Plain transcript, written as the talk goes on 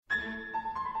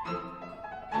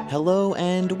Hello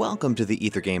and welcome to the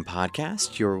Ether Game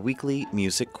Podcast, your weekly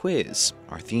music quiz.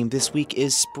 Our theme this week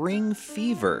is Spring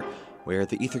Fever, where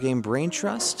the Ether Game Brain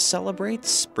Trust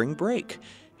celebrates spring break.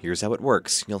 Here's how it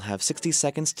works. You'll have 60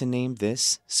 seconds to name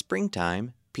this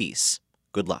springtime piece.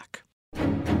 Good luck.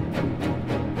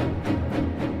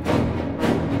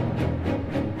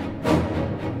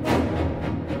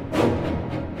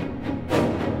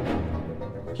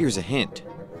 Here's a hint.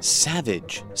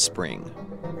 Savage Spring.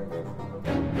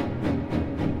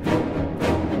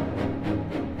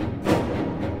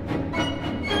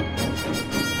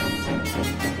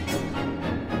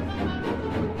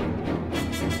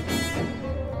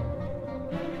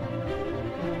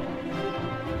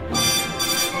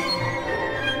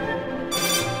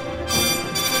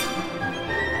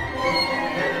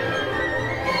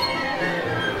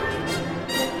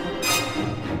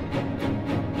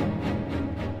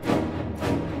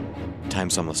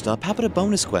 Time's almost up. How about a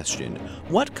bonus question?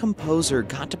 What composer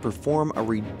got to perform a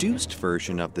reduced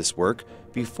version of this work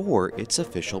before its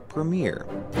official premiere?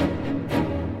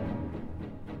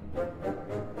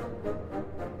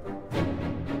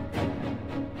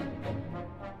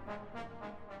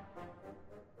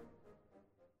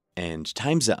 And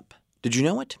time's up. Did you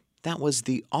know it? That was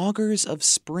The Augurs of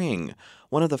Spring,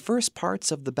 one of the first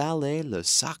parts of the ballet Le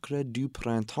Sacre du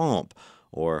Printemps,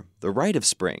 or The Rite of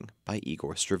Spring, by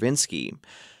Igor Stravinsky.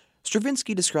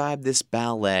 Stravinsky described this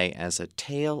ballet as a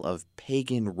tale of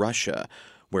pagan Russia,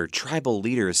 where tribal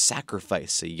leaders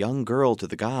sacrifice a young girl to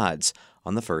the gods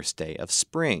on the first day of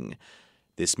spring.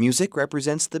 This music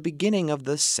represents the beginning of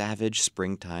the savage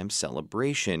springtime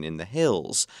celebration in the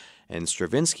hills, and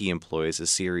Stravinsky employs a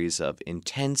series of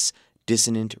intense,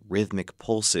 dissonant rhythmic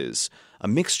pulses, a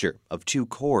mixture of two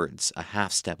chords a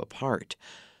half step apart.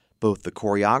 Both the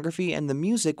choreography and the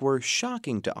music were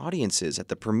shocking to audiences at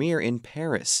the premiere in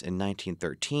Paris in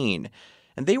 1913,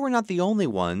 and they were not the only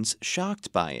ones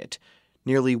shocked by it.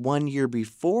 Nearly 1 year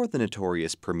before the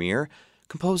notorious premiere,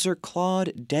 composer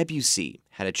Claude Debussy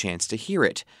had a chance to hear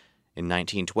it. In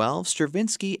 1912,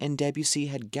 Stravinsky and Debussy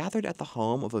had gathered at the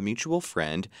home of a mutual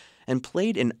friend and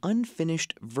played an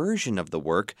unfinished version of the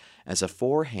work as a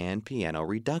four-hand piano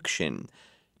reduction.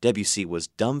 Debussy was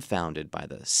dumbfounded by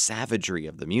the savagery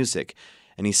of the music,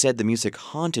 and he said the music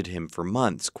haunted him for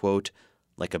months, quote,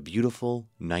 like a beautiful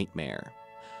nightmare.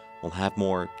 We'll have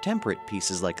more temperate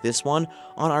pieces like this one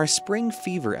on our Spring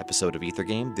Fever episode of Ether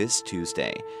Game this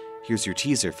Tuesday. Here's your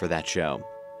teaser for that show.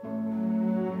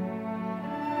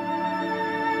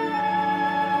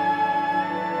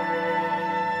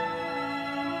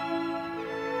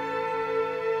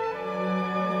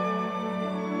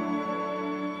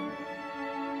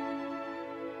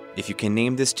 If you can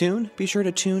name this tune, be sure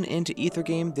to tune into Ether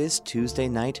Game this Tuesday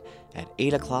night at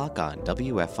 8 o'clock on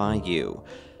WFIU.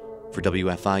 For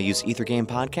WFIU's Ether Game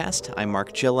podcast, I'm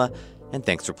Mark Chilla, and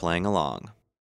thanks for playing along.